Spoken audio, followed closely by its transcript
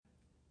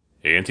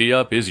Ante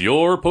Up is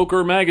your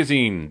poker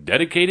magazine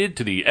dedicated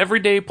to the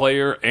everyday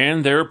player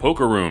and their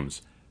poker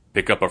rooms.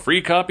 Pick up a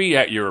free copy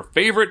at your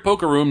favorite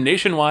poker room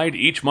nationwide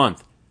each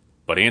month.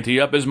 But Ante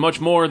Up is much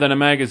more than a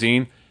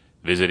magazine.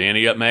 Visit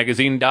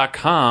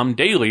AnteUpMagazine.com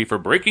daily for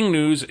breaking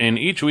news, and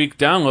each week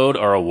download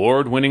our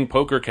award-winning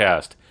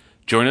PokerCast.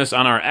 Join us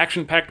on our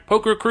action-packed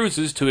poker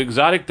cruises to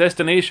exotic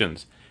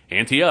destinations.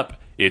 Ante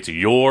Up, it's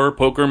your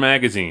poker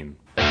magazine.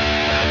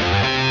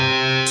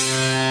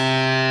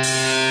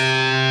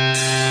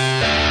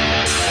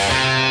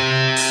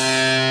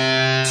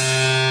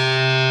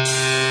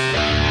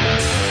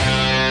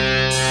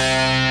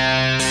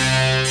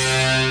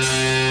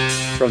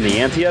 From the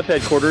Ante Up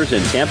headquarters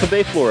in Tampa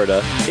Bay,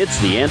 Florida,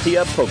 it's the Ante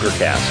Up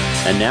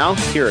PokerCast. And now,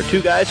 here are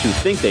two guys who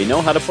think they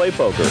know how to play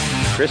poker,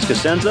 Chris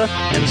Cosenza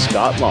and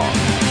Scott Long.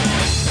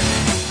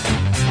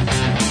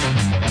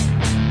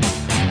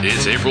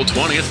 It's April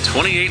 20th,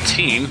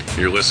 2018.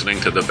 You're listening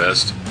to the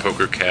best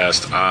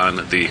PokerCast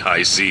on the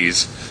high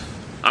seas.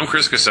 I'm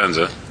Chris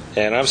Cosenza.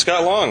 And I'm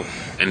Scott Long.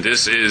 And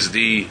this is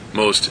the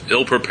most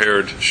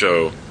ill-prepared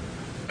show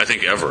I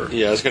think ever.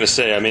 Yeah, I was going to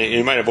say, I mean,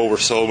 you might have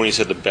oversold when you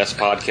said the best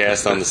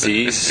podcast on the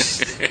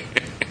seas.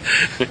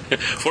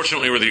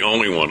 Fortunately, we're the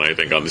only one, I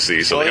think, on the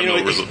sea, so well, they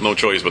have no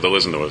choice but to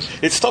listen to us.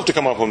 It's tough to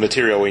come up with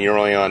material when you're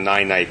only on a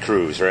 9-night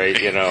cruise,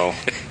 right? You know,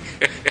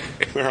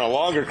 if we were on a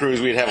longer cruise,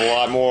 we'd have a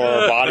lot more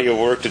body of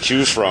work to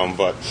choose from,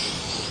 but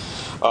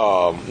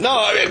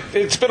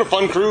it's been a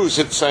fun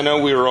cruise. I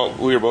know we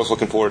were both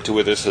looking forward to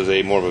it. This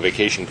is more of a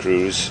vacation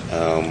cruise.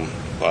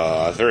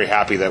 Very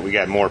happy that we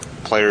got more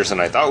players than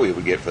I thought we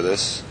would get for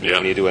this. Yeah.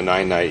 When you do a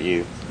 9-night,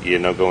 you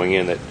know going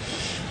in that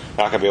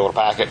not going to be able to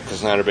pack it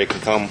because not everybody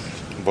can come.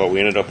 But we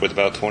ended up with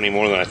about 20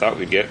 more than I thought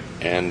we'd get.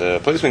 And the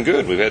play's been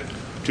good. We've had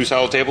 2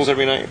 solid tables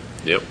every night.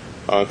 Yep.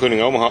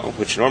 Including Omaha,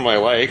 which normally I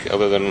like,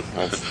 other than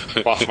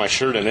I've lost my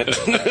shirt in it.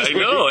 I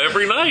know,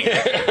 every night.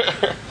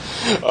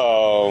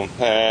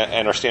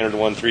 And our standard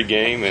 1-3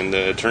 game, and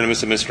the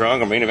tournaments have been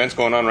strong. Our main event's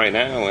going on right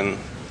now, and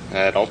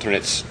at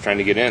alternates trying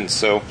to get in.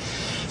 So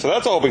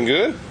that's all been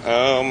good.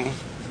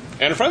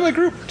 And a friendly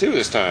group, too,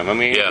 this time. I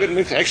mean,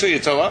 yeah. Actually,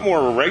 it's a lot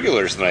more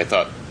regulars than I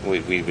thought we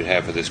would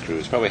have for this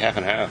cruise. Probably half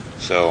and half.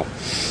 So,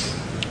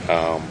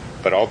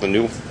 but all the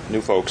new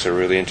folks are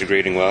really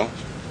integrating well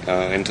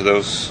into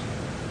those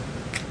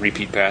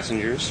repeat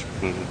passengers.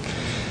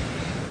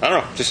 I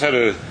don't know, just had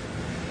a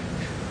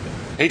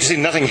hate to see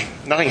nothing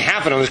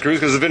happen on this cruise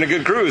because it's been a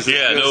good cruise.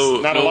 Yeah,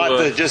 not a lot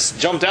that just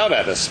jumped out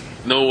at us.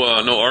 No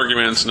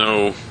arguments,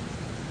 no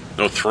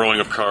throwing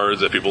of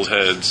cards at people's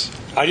heads.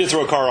 I did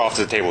throw a card off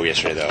the table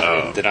yesterday, though.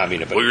 I did not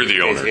mean it. But well, you're the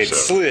owner. It so.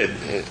 slid,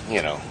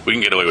 We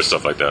can get away with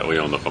stuff like that. We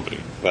own the company.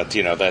 But,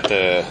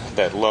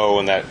 that low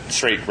and that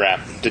straight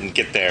wrap didn't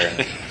get there.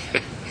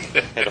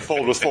 Had to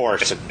fold with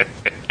force.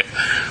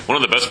 One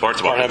of the best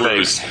parts about the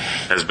cruise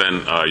has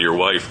been your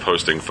wife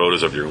posting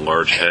photos of your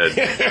large head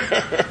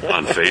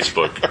on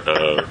Facebook.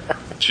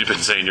 She's been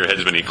saying your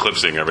head's been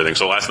eclipsing everything.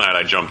 So last night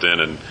I jumped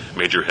in and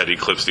made your head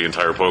eclipse the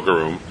entire poker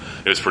room.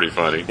 It was pretty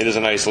funny. It is a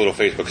nice little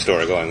Facebook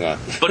story going on.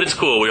 But it's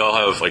cool. We all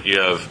have, you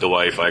have the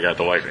wife, I got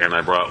the wife, and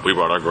we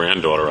brought our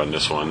granddaughter on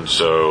this one.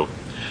 So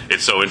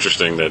it's so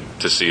interesting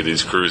to see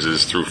these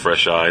cruises through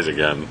fresh eyes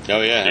again.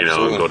 Oh, yeah,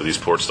 absolutely. Go to these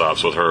port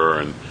stops with her,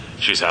 and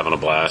she's having a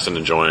blast and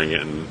enjoying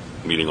it and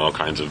meeting all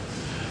kinds of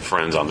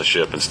friends on the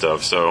ship and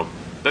stuff. So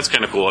that's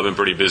kind of cool. I've been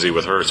pretty busy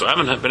with her, so I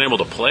haven't been able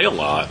to play a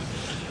lot.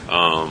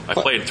 I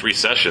played 3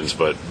 sessions,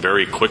 but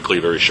very quickly,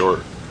 very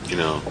short,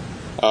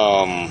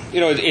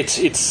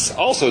 It's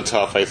also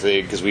tough, I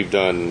think, because we've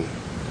done,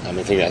 I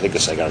think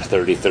this is like our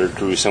 33rd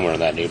cruise, somewhere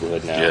in that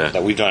neighborhood now,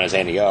 that we've done as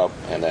Ante Up,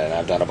 and then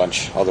I've done a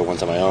bunch of other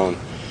ones on my own.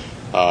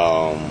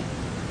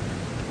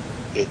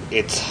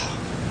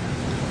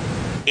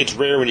 It's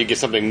rare when you get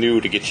something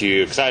new to get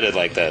you excited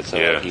like that. So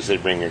like you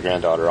said, bring your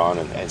granddaughter on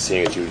and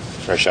seeing it through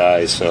fresh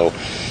eyes. So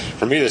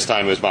for me this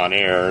time it was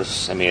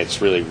Bonaire. I mean,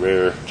 it's really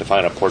rare to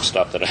find a port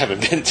stop that I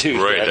haven't been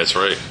to. Right, yet. that's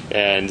right.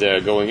 And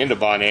going into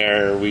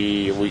Bonaire,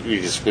 we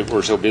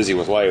were so busy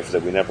with life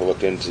that we never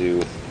looked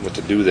into what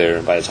to do there.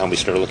 And by the time we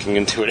started looking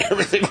into it,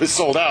 everything was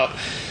sold out.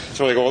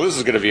 So we're like, well, this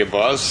is going to be a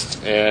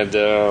bust. And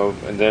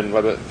then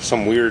by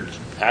some weird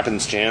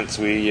happenstance,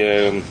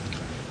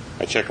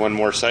 I checked one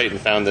more site and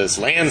found this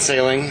land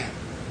sailing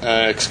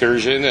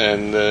excursion,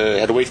 and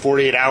had to wait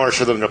 48 hours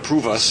for them to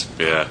approve us.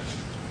 Yeah.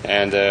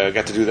 And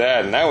got to do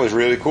that, and that was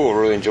really cool.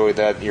 Really enjoyed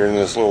that. You're in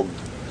this little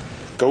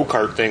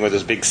go-kart thing with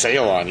this big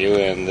sail on you,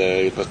 and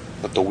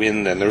with the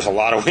wind, and there's a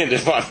lot of wind in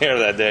Bonaire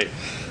that day,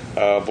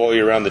 blow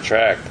you around the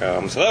track.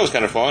 So that was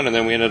kind of fun, and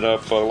then we ended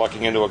up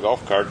lucking into a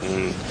golf cart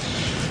and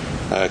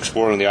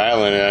exploring the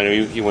island, and I know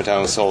you went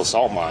down and saw the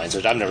salt mines,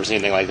 which I've never seen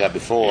anything like that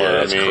before.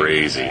 Yeah, that's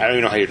crazy. I don't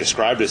even know how you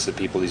describe this to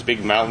people. These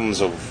big mountains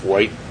of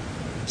white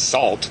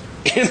salt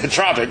in the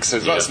tropics.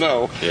 There's not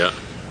snow. Yeah.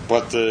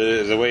 But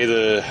the way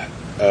the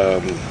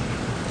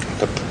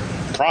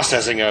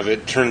processing of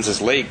it turns this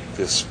lake,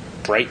 this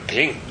bright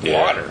pink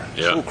Yeah, water.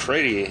 yeah. So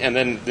pretty. And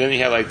then you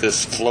have like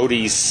this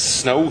floaty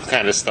snow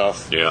kind of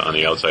stuff. Yeah, on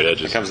the outside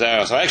edges. It comes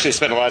down. So I actually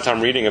spent a lot of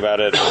time reading about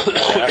it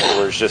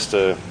afterwards just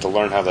to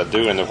learn how to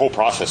do it. And the whole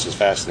process is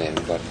fascinating.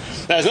 But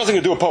that has nothing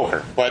to do with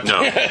poker. But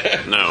No.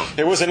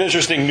 it was an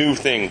interesting new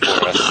thing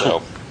for us.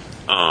 So.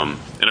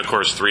 And of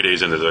course, 3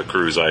 days into the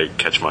cruise, I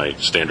catch my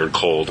standard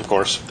cold. Of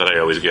course. That I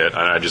always get.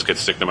 I just get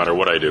sick no matter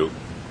what I do.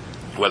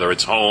 Whether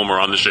it's home or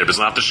on the ship. It's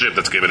not the ship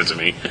that's giving it to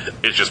me.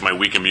 It's just my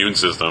weak immune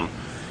system.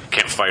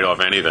 Can't fight off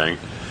anything.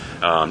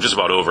 Just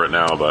about over it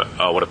now, but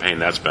what a pain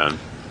that's been.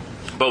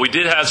 But we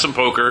did have some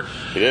poker.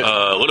 We did.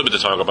 A little bit to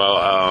talk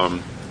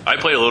about. I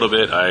played a little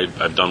bit.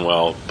 I've done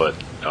well, but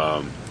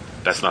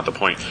that's not the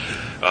point.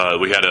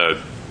 We had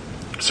a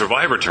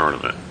Survivor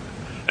tournament.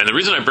 And the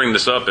reason I bring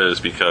this up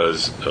is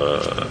because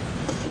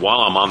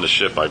while I'm on the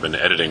ship, I've been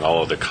editing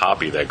all of the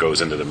copy that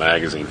goes into the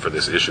magazine for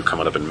this issue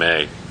coming up in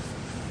May.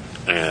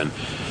 And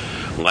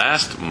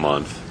last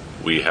month,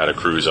 we had a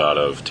cruise out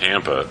of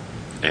Tampa,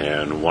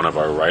 and one of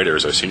our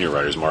writers, our senior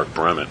writers, Mark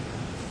Bremen,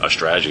 a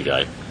strategy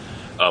guy,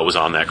 was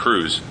on that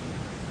cruise.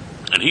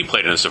 And he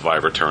played in a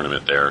Survivor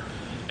tournament there,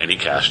 and he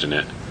cashed in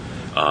it.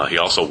 He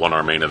also won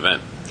our main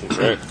event. That's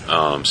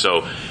right.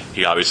 So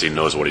he obviously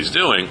knows what he's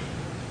doing.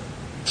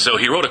 So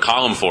he wrote a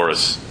column for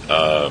us,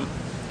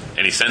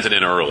 and he sent it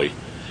in early.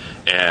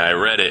 And I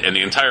read it, and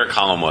the entire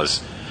column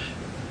was,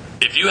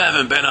 if you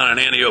haven't been on an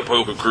Antioch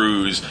poker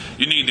cruise,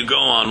 you need to go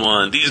on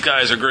one. These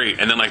guys are great.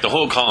 And then, like, the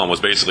whole column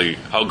was basically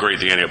how great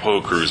the Antioch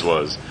poker cruise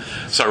was.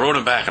 So I wrote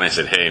him back, and I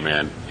said, hey,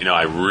 man,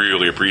 I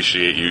really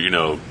appreciate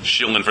you,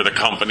 shilling for the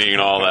company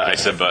and all that. I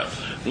said, but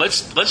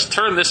let's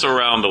turn this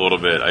around a little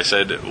bit. I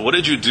said, what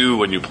did you do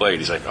when you played?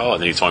 He's like, oh,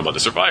 and then he told me about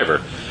the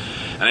Survivor.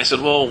 And I said,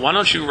 well, why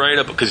don't you write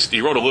up, because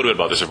he wrote a little bit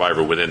about the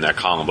Survivor within that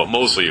column, but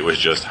mostly it was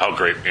just how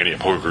great Antioch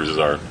poker cruises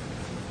are.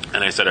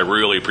 And I said, I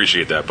really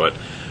appreciate that, but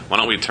why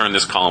don't we turn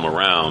this column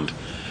around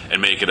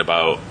and make it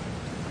about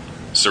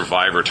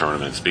Survivor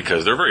tournaments,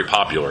 because they're very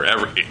popular.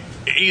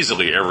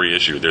 Easily every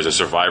issue, there's a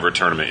Survivor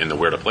tournament in the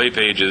Where to Play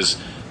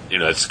pages,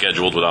 it's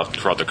scheduled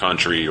throughout the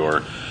country,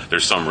 or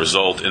there's some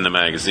result in the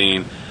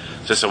magazine.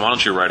 So I said, why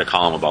don't you write a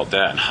column about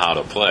that and how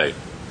to play?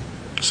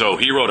 So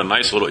he wrote a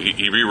nice little,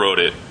 he rewrote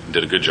it,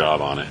 did a good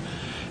job on it,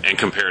 and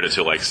compared it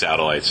to like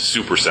satellites,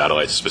 super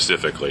satellites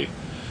specifically.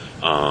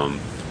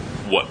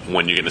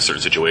 When you get into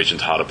certain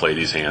situations, how to play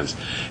these hands.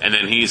 And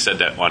then he said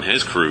that on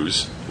his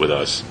cruise with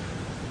us,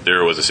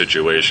 there was a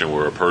situation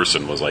where a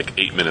person was like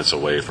 8 minutes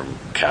away from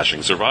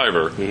cashing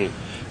Survivor,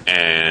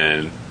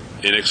 and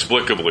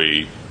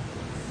inexplicably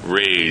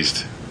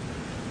raised,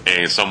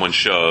 and someone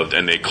shoved,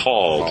 and they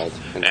called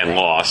and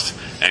lost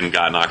and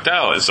got knocked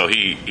out. And so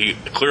he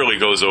clearly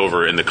goes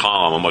over in the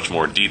column a much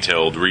more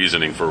detailed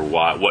reasoning for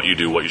what you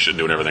do, what you shouldn't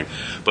do, and everything.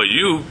 But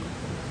you,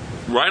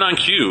 right on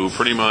cue,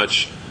 pretty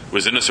much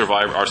was in our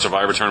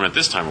Survivor tournament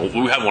this time.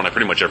 We have one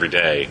pretty much every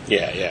day.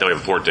 Yeah. That we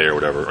have a port day or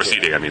whatever, or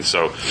C day, I mean.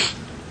 So,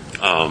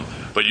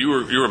 but you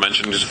were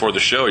mentioning just before the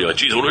show, you're like,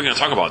 geez, what are we going to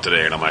talk about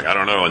today? And I'm like, I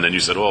don't know. And then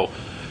you said, well,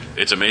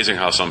 it's amazing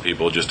how some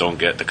people just don't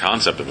get the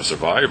concept of a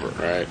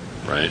Survivor.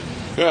 Right.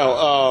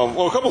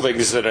 Well, a couple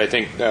things that I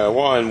think,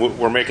 one,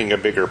 we're making a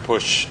bigger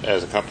push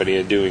as a company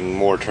of doing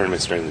more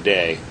tournaments during the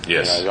day.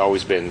 Yes. It's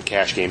always been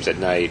cash games at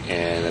night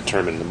and a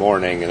tournament in the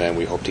morning, and then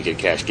we hope to get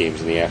cash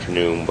games in the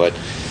afternoon. But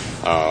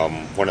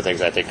one of the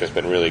things I think that's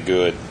been really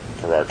good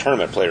for our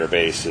tournament player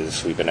base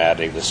is we've been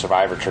adding the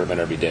Survivor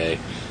tournament every day.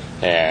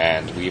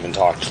 And we even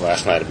talked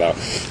last night about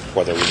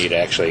whether we need to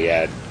actually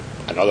add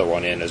another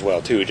one in as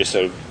well, too, just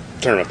so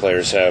tournament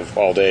players have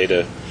all day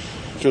to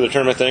do the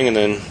tournament thing, and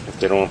then if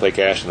they don't want to play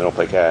cash, then they don't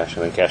play cash,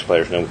 and then cash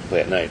players know we can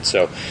play at night.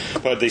 So,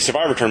 but the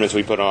Survivor tournaments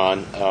we put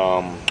on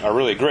are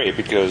really great,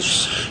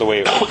 because the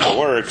way it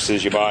works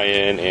is you buy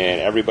in,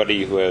 and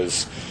everybody who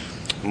has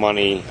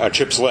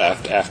chips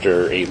left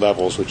after 8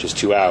 levels, which is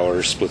 2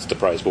 hours, splits the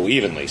prize pool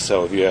evenly.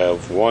 So if you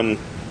have 1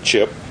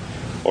 chip,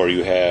 or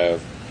you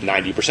have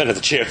 90% of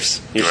the chips,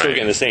 you're still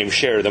getting the same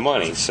share of the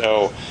money.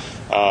 So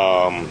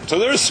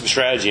there's some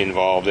strategy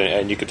involved,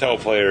 and you can tell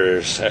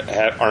players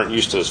aren't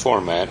used to this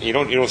format. You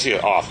don't see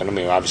it often. I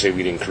mean, obviously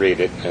we didn't create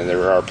it, and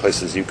there are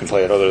places you can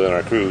play it other than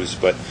our cruise,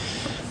 but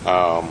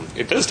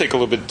it does take a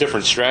little bit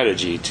different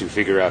strategy to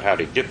figure out how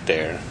to get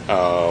there.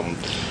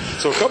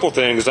 So a couple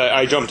things.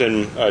 I jumped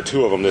in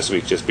 2 of them this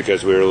week just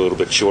because we were a little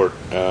bit short,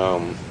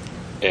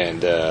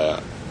 and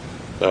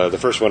the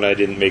first one I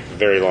didn't make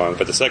very long,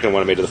 but the second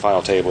one I made to the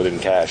final table, didn't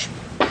cash.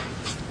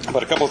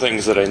 But a couple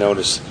things that I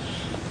noticed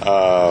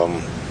about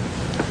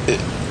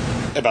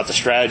the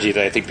strategy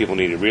that I think people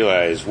need to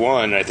realize.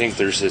 One, I think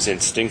there's this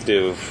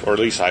instinctive, or at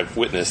least I've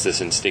witnessed this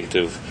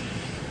instinctive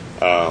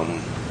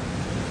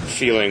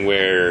feeling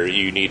where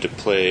you need to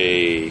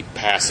play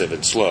passive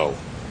and slow,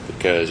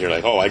 because you're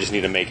like, I just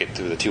need to make it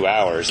through the 2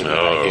 hours and then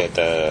I get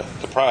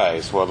the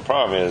prize. Well, the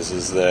problem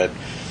is that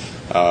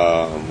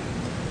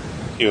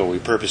we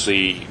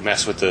purposely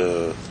mess with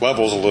the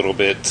levels a little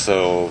bit,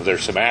 so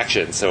there's some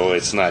action. So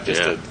it's not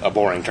just a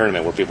boring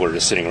tournament where people are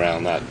just sitting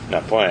around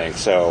not playing.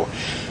 So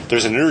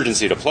there's an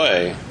urgency to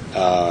play,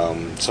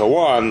 So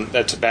one,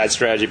 that's a bad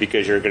strategy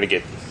because you're going to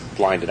get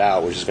blinded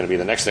out, which is going to be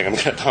the next thing I'm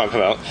going to talk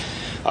about.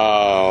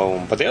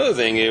 But the other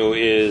thing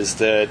is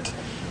that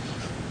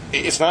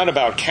it's not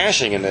about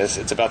cashing in this,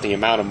 it's about the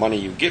amount of money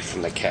you get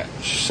from the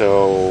cash.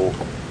 So,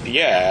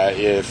 yeah,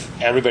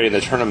 if everybody in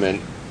the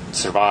tournament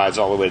survives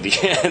all the way to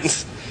the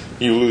end,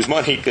 you lose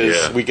money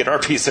because we get our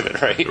piece of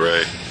it, right?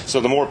 Right.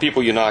 So the more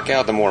people you knock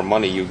out, the more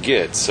money you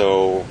get.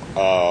 So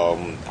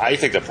I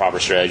think the proper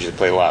strategy is to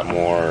play a lot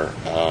more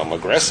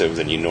aggressive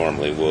than you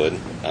normally would,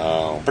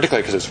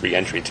 particularly because it's free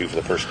entry, too, for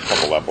the first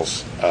couple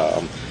levels.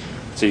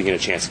 So you get a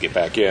chance to get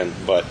back in.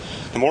 But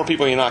the more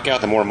people you knock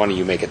out, the more money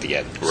you make at the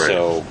end. Right.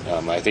 So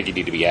I think you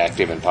need to be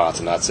active in pots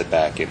and not sit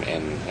back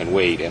and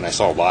wait. And I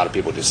saw a lot of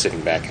people just sitting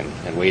back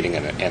and waiting,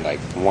 and like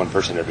one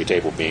person at every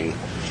table being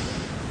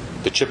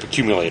the chip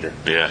accumulator.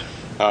 Yeah.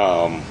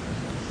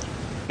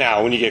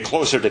 Now, when you get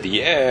closer to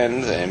the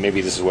end, and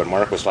maybe this is what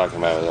Mark was talking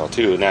about as well,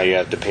 too, now you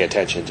have to pay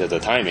attention to the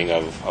timing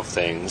of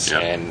things.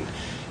 Yep. And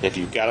if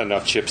you've got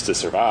enough chips to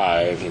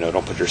survive,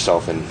 don't put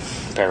yourself in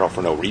peril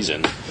for no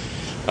reason.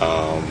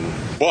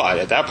 But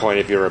at that point,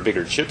 if you're a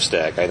bigger chip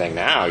stack, I think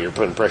now you're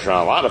putting pressure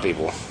on a lot of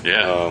people.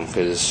 Yeah.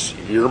 Because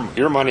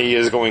your money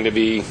is going to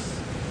be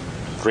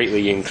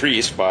greatly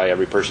increased by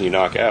every person you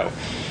knock out.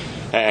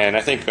 And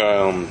I think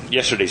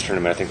yesterday's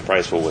tournament, I think the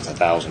prize pool was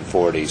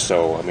 1,040.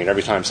 So, I mean,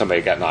 every time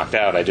somebody got knocked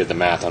out, I did the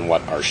math on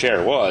what our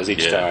share was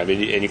each time.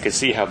 And you can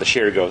see how the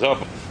share goes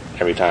up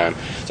every time.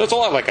 So it's a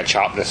lot like a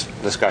chop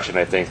discussion,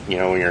 I think.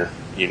 When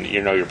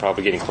you're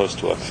probably getting close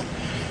to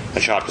a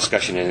chop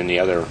discussion in any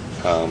other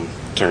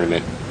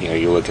tournament.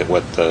 You look at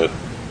what the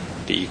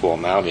equal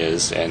amount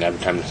is, and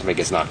every time somebody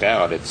gets knocked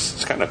out,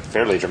 it's kind of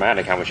fairly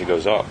dramatic how much it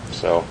goes up.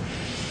 So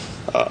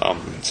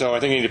I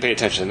think you need to pay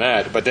attention to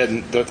that. But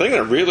then the thing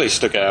that really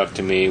stuck out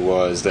to me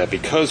was that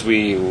because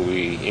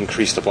we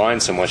increased the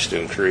blind so much to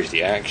encourage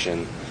the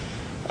action,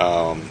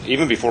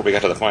 even before we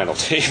got to the final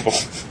table,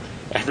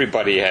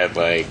 everybody had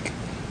like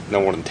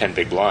no more than 10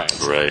 big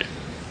blinds. Right.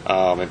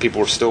 And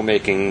people were still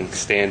making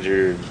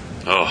standard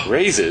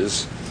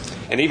raises.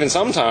 And even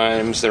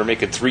sometimes they're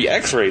making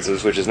 3x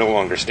raises, which is no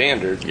longer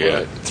standard. Yeah.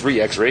 But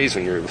 3x raise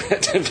when you're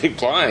at 10 big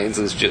blinds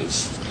is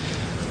just...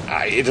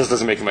 it just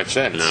doesn't make much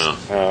sense.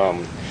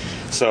 No.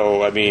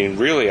 So, I mean,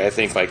 really, I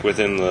think like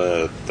within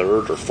the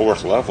third or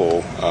fourth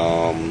level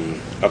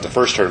of the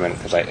first tournament,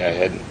 because I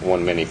had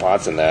won many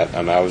pots in that,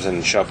 I was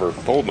in shover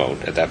fold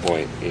mode at that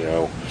point.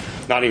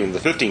 Not even the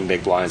 15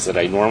 big blinds that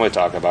I normally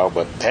talk about,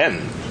 but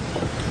 10.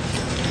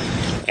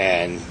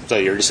 And so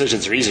your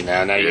decisions are easy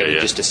now. Now you got to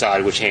just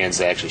decide which hands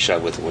to actually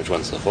shove with and which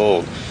ones to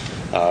fold.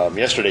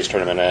 Yesterday's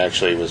tournament, I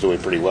actually was doing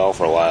pretty well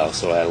for a while,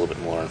 so I had a little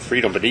bit more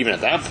freedom. But even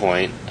at that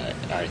point,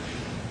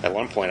 at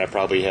one point, I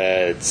probably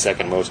had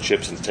second most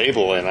chips in the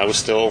table, and I was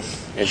still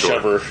in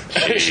shover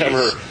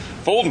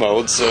fold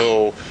mode.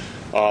 So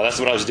that's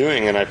what I was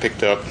doing, and I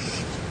picked up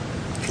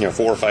 4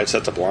 or 5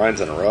 sets of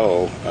blinds in a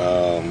row,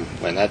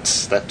 and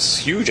that's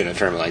huge in a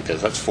tournament like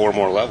this. That's 4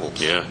 more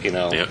levels. Yeah.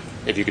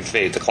 If you can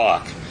fade the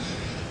clock.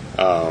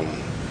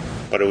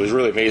 But it was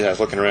really amazing. I was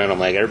looking around. I'm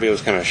like, everybody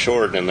was kind of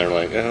short, and they're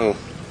like,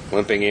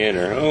 limping in,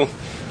 or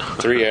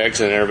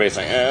 3x, and everybody's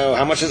like,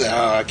 how much is it?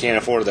 I can't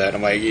afford that.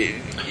 I'm like,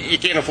 you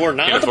can't afford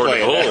not to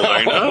play it.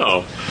 I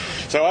know.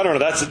 So I don't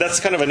know. That's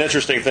kind of an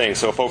interesting thing.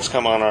 So folks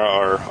come on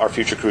our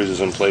future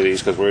cruises and play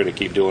these because we're going to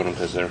keep doing them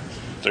because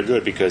they're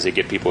good because they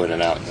get people in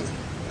and out.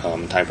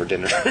 Time for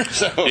dinner.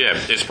 So yeah,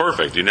 it's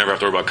perfect. You never have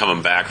to worry about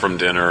coming back from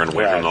dinner and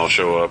waiting for them to all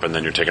show up, and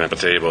then you're taking up a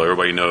table.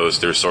 Everybody knows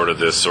there's sort of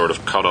this sort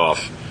of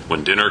cutoff.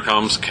 When dinner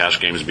comes,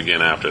 cash games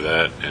begin after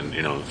that, and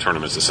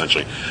tournaments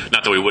essentially.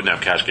 Not that we wouldn't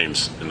have cash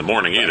games in the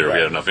morning either. Right.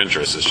 We had enough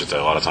interest. It's just that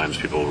a lot of times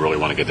people really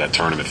want to get that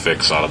tournament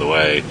fix out of the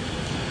way.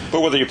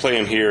 But whether you play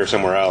them here or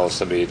somewhere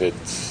else, I mean,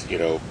 it's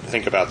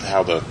think about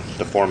how the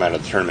format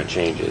of the tournament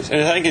changes.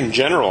 And I think in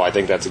general, I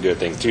think that's a good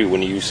thing too.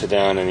 When you sit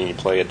down and you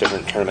play a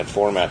different tournament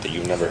format that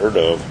you've never heard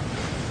of,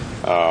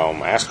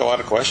 ask a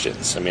lot of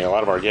questions. I mean, a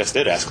lot of our guests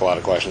did ask a lot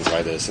of questions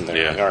by this, and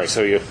they're like, all right,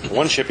 so you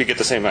one ship you get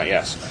the same amount,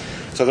 yes.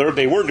 So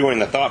they were doing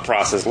the thought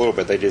process a little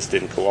bit. They just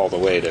didn't go all the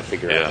way to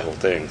figure out the whole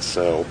thing.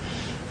 So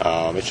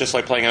it's just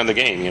like playing on the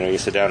game. You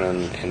sit down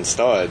and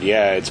stud.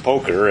 Yeah, it's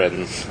poker,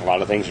 and a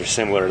lot of things are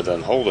similar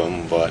than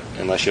Hold'em, but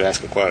unless you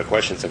ask a lot of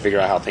questions and figure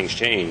out how things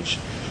change,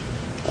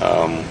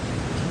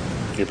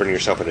 you're putting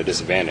yourself at a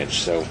disadvantage.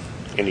 So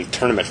any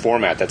tournament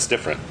format, that's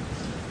different.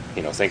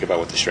 Think about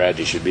what the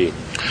strategy should be.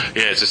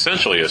 Yeah, it's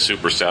essentially a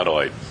super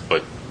satellite,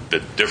 but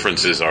the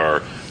differences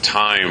are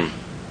time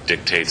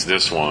dictates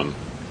this one,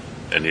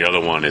 and the other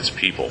one, it's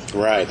people.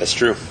 Right, that's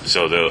true.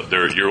 So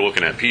you're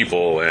looking at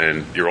people,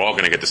 and you're all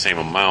going to get the same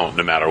amount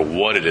no matter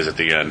what it is at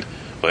the end.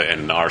 But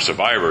in our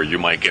Survivor, you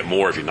might get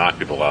more if you knock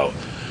people out.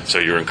 So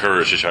you're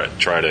encouraged to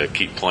try to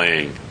keep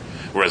playing.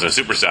 Whereas in a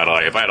super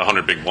satellite, if I had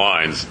 100 big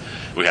blinds,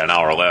 we had an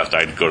hour left,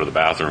 I'd go to the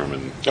bathroom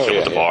and chill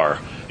at the bar.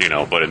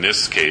 But in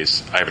this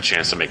case, I have a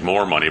chance to make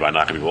more money by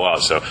knocking people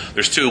out. So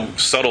there's two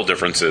subtle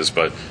differences,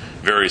 but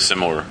very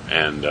similar,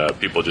 and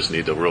people just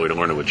need to really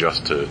learn to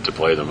adjust to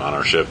play them on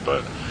our ship.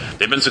 But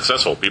they've been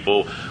successful.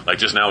 People, like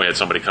just now we had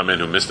somebody come in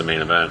who missed the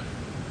main event,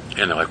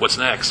 and they're like, what's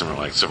next? And we're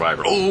like,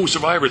 Survivor. Oh,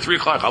 Survivor, 3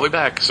 o'clock, I'll be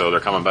back. So they're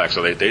coming back.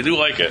 So they do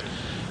like it.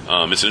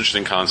 It's an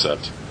interesting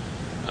concept.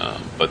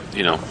 But,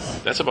 you know,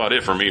 that's about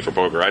it for me for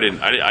poker.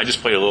 I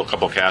just played a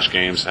couple cash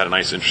games, had a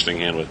nice, interesting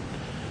hand with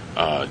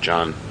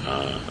John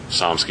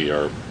Somsky,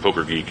 our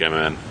poker geek,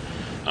 MN.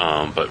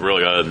 But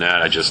really, other than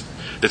that,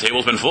 the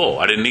table's been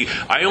full.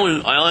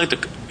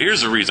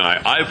 Here's the reason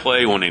I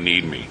play when they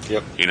need me.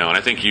 Yep. You know, and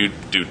I think you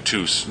do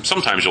too.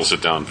 Sometimes you'll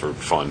sit down for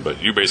fun,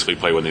 but you basically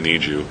play when they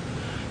need you.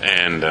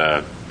 And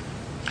I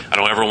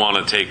don't ever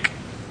want to take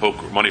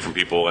poker money from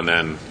people and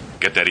then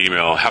get that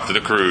email after the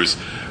cruise.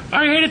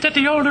 I hated that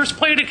the owners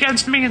played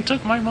against me and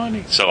took my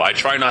money. So I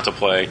try not to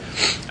play.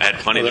 I had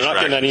plenty of They're not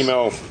getting that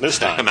email this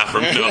time. Not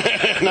from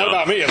Not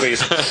about me, at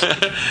least.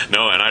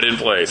 No, and I didn't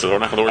play, so we're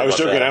not going to worry about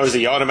that. I was joking. I was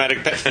the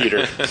automatic pet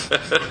feeder.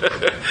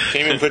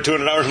 Came in, put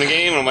 $200 in the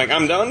game, and I'm like,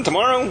 I'm done.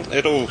 Tomorrow,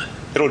 it'll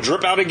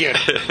drip out again.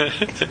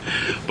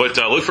 But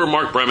look for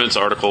Mark Bremen's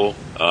article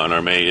in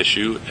our May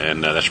issue,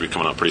 and that should be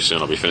coming out pretty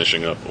soon. I'll be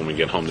finishing up when we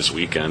get home this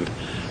weekend.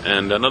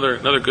 And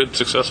another good,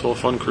 successful,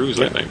 fun cruise,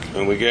 I think.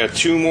 And we got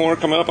 2 more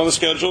coming up on the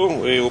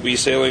schedule. We will be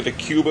sailing to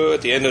Cuba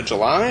at the end of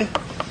July.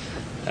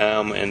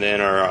 And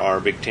then our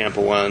big Tampa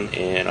one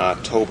in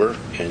October.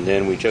 And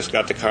then we just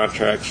got the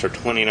contracts for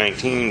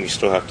 2019. We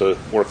still have to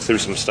work through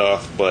some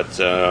stuff. But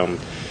the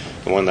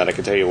one that I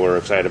can tell you we're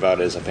excited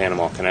about is a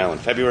Panama Canal in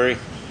February.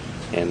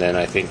 And then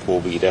I think we'll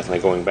be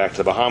definitely going back to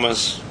the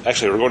Bahamas.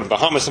 Actually, we're going to the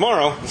Bahamas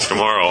tomorrow.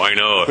 Tomorrow, I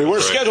know. We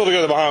were scheduled to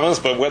go to the Bahamas,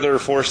 but weather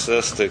forced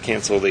us to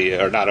cancel the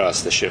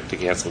ship to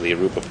cancel the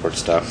Aruba port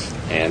stop.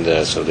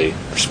 And so they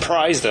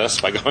surprised us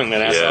by going to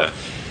Nassau. Yeah.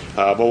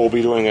 But we'll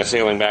be doing a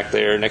sailing back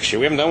there next year.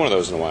 We haven't done one of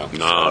those in a while.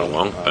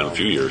 No, been a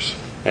few years.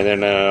 And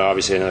then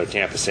obviously another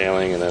Tampa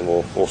sailing, and then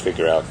we'll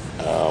figure out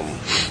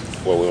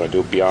what we want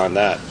to do beyond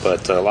that.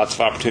 But lots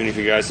of opportunity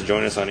for you guys to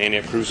join us on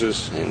Antioch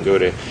Cruises, and go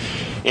to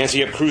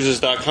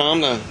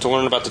AntiochCruises.com to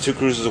learn about the 2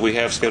 cruises that we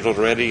have scheduled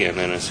already. And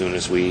then as soon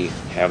as we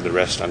have the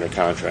rest under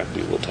contract,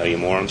 we will tell you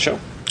more on the show.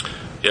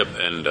 Yep,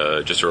 and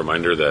just a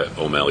reminder that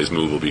O'Malley's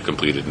move will be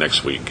completed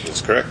next week.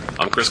 That's correct.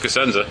 I'm Chris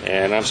Cosenza.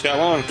 And I'm Scott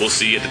Long. We'll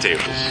see you at the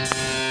tables.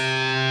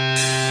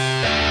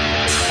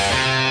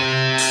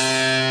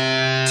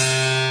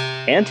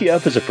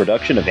 Ante-Up is a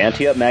production of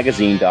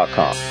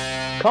AnteUpMagazine.com.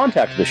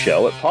 Contact the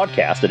show at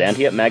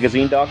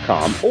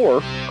podcast@AnteUpMagazine.com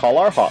or call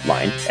our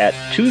hotline at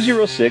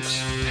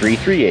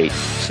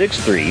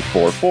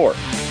 206-338-6344.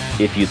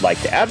 If you'd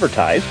like to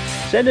advertise,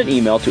 send an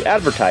email to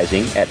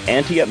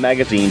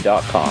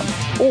advertising@AnteUpMagazine.com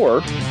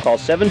or call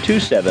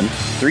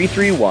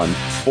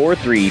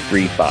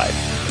 727-331-4335.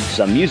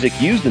 Some music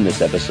used in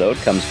this episode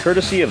comes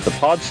courtesy of the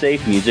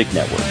PodSafe Music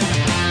Network.